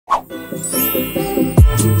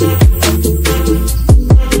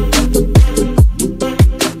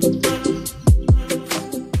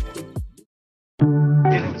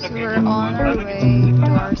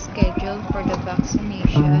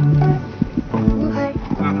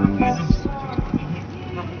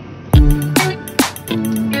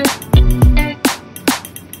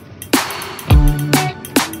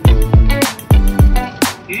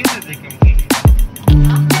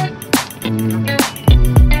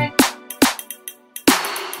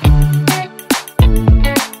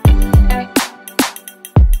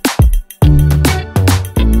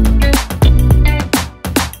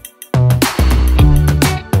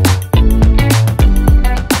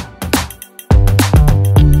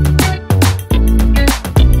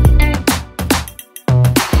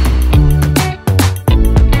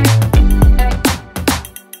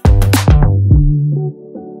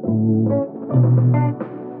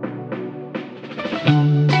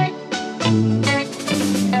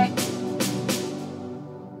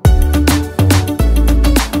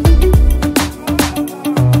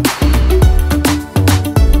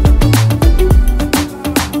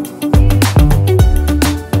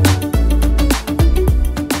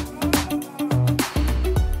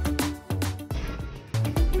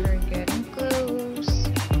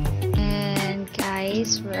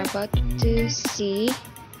see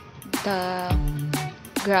the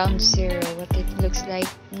ground zero, what it looks like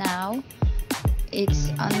now. It's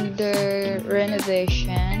under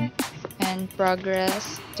renovation and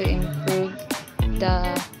progress to improve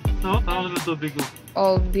the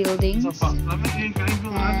old buildings. And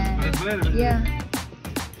yeah,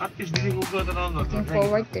 looking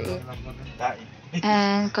forward to it.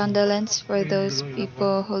 And condolence for those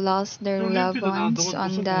people who lost their loved ones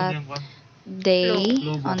on that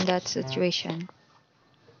day, on that situation.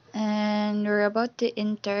 And we're about to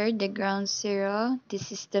enter the ground zero.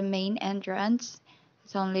 This is the main entrance.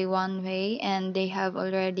 It's only one way, and they have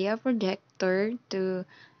already a projector to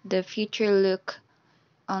the future look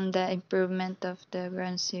on the improvement of the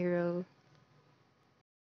ground zero.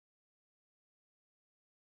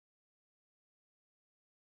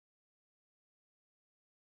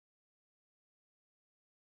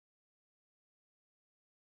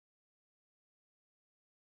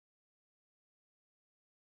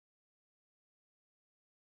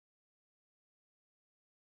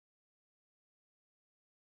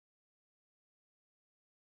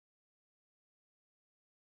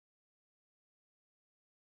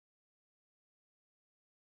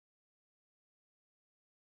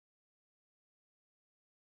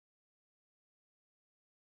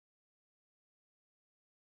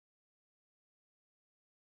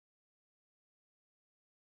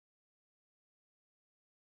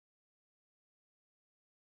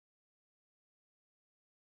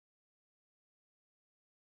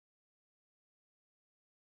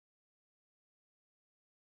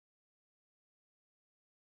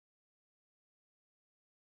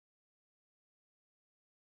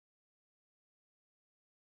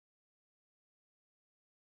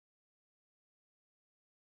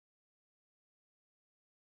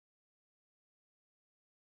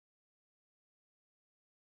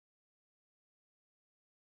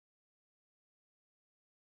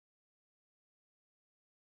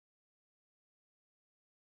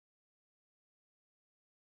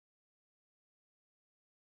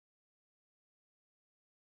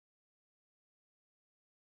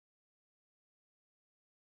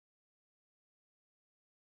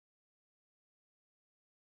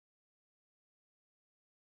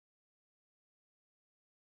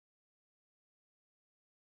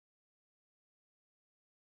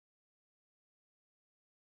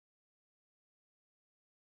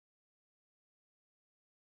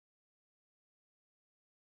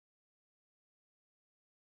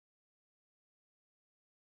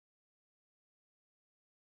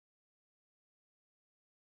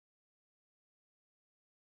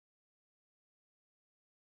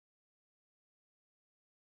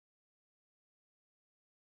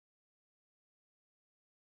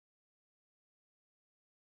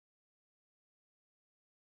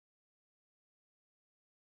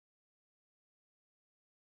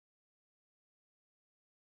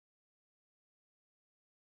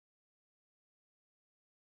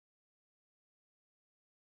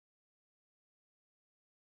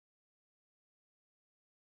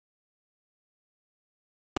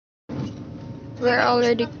 We're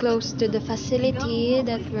already close to the facility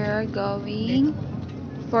that we're going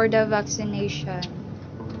for the vaccination.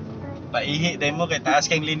 Paihi tayo mo kay taas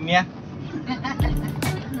kang linya.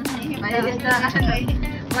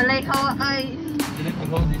 Walay hawa ay. Dili ko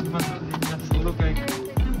mo di man linya sulo kay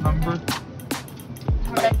number.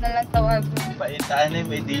 Mulat na lang tawag. Paitaan ni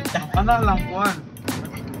may data. Ana lang kuan.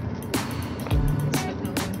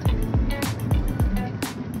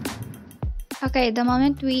 Okay, the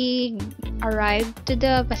moment we arrived to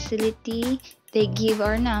the facility, they give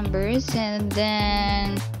our numbers, and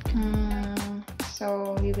then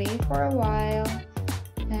so we wait for a while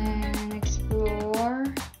and explore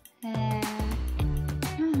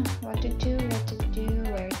and what to do,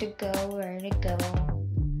 where to go.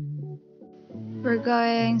 We're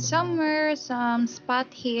going somewhere, some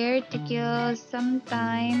spot here to kill some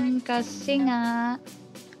time kasi nga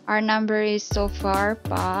our number is so far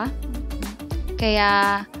pa.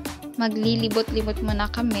 Kaya maglilibot-libot muna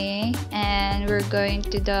kami, and we're going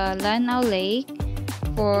to the Lanao Lake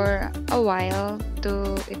for a while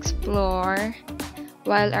to explore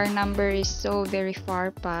while our number is so very far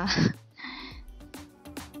pa.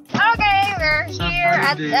 Okay, we're here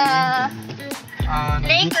at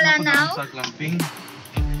Lake Lanao. Sa glamping.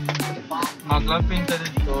 Mag-glamping tayo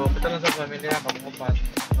dito. Kita lang sa pamilya, pag-upat.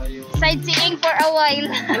 Sightseeing for a while.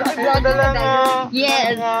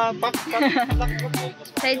 Yes.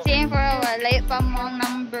 Sightseeing for a while. Layo pa mo ang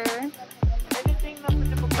number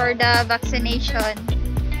for the vaccination.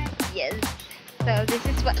 Yes. So this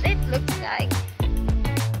is what it looks like.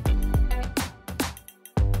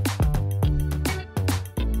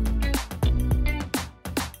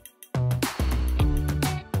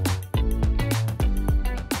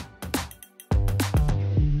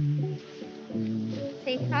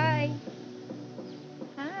 Hi.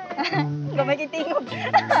 Hi. Gamay kitingog.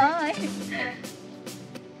 Hi.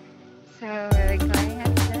 So we're going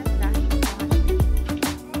at the last one.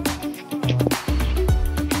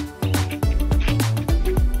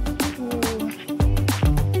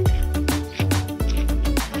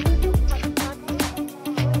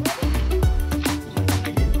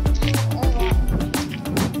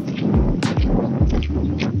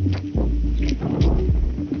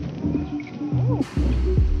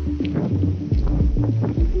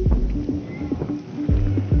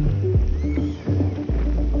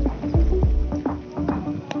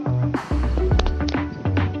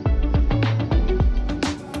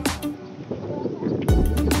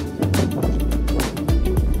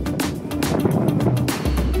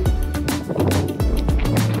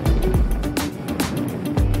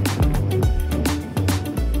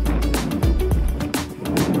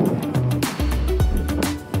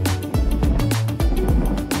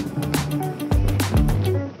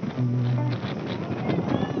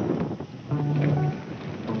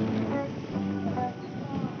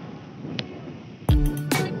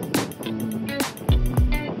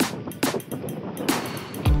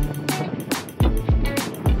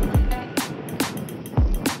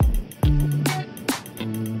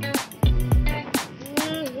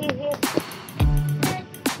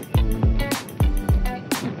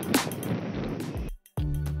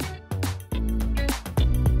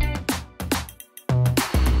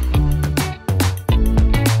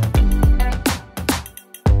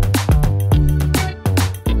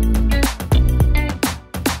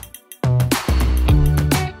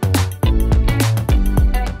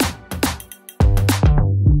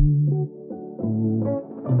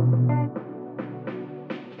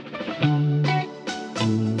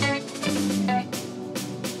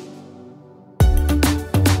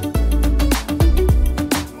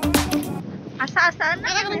 Asa-asa na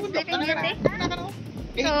ang Sleeping Beauty?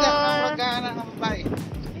 So,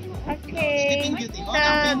 okay.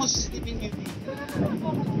 Sleeping Beauty.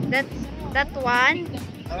 That one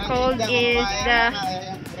called is the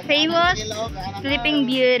famous Sleeping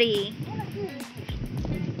Beauty.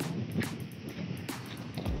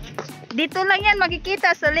 Dito lang yan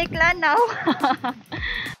makikita sa Lake Lanao.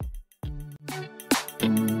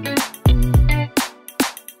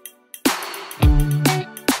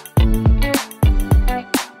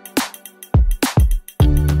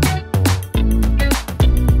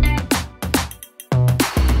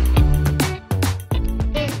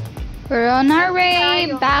 We're on our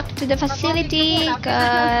way back to the facility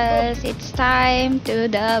because it's time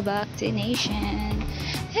to the vaccination.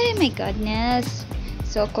 Hey, my goodness.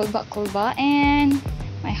 So kulba and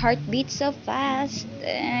my heart beats so fast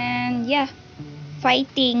and yeah,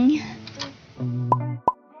 fighting.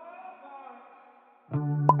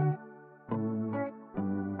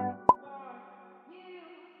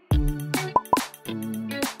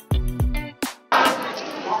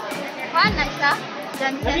 Mana siya?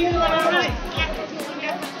 Johnson.